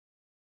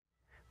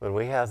when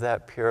we have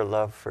that pure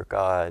love for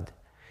God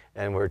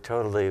and we're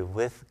totally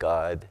with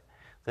God,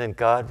 then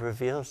God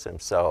reveals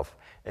himself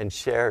and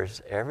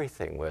shares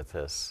everything with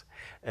us.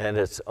 And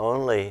it's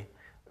only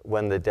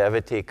when the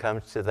devotee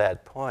comes to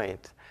that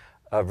point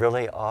of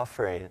really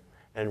offering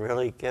and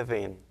really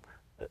giving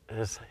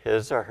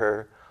his or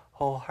her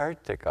whole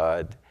heart to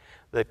God,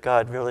 that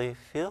God really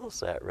feels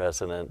that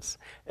resonance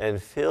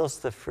and feels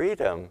the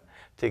freedom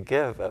to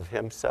give of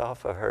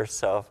himself or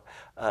herself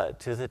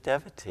to the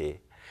devotee.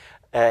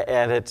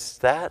 And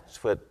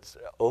that's what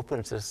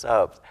opens us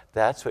up.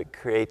 That's what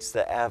creates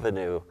the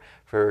avenue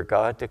for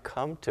God to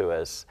come to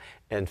us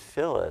and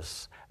fill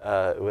us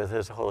with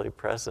his holy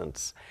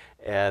presence.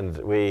 And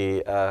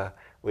we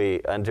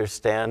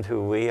understand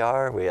who we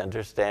are. We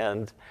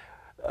understand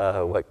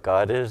what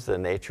God is, the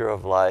nature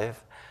of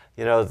life.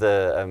 You know,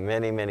 the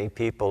many, many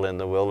people in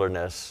the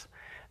wilderness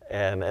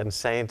and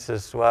saints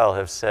as well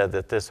have said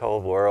that this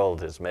whole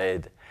world is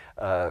made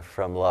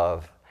from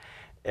love.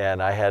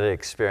 And I had an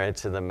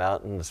experience in the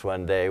mountains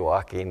one day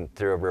walking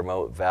through a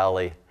remote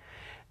valley,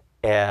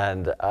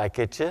 and I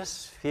could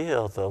just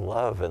feel the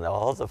love and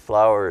all the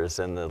flowers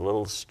and the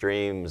little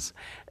streams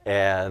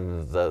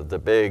and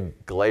the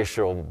big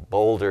glacial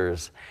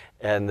boulders,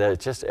 and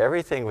just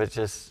everything was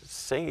just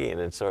singing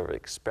and sort of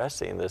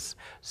expressing this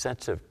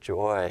sense of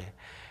joy.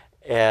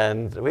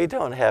 And we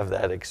don't have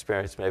that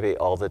experience maybe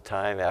all the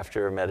time.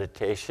 After a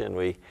meditation,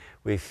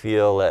 we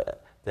feel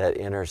that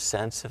inner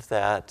sense of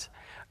that.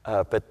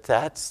 But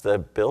that's the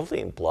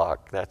building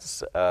block.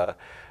 That's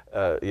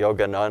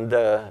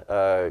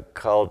Yogananda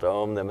called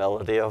Om the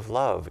melody of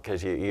love,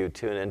 because you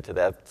tune into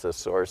that, the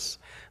source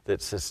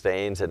that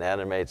sustains and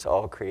animates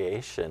all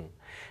creation.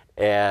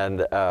 And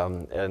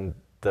the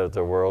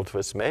world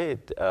was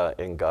made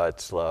in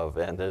God's love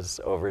and is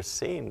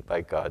overseen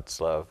by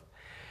God's love.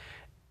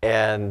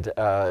 And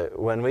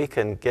when we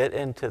can get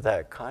into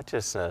that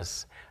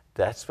consciousness,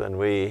 that's when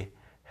we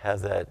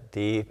have that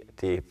deep,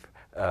 deep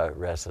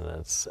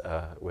resonance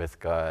with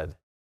God.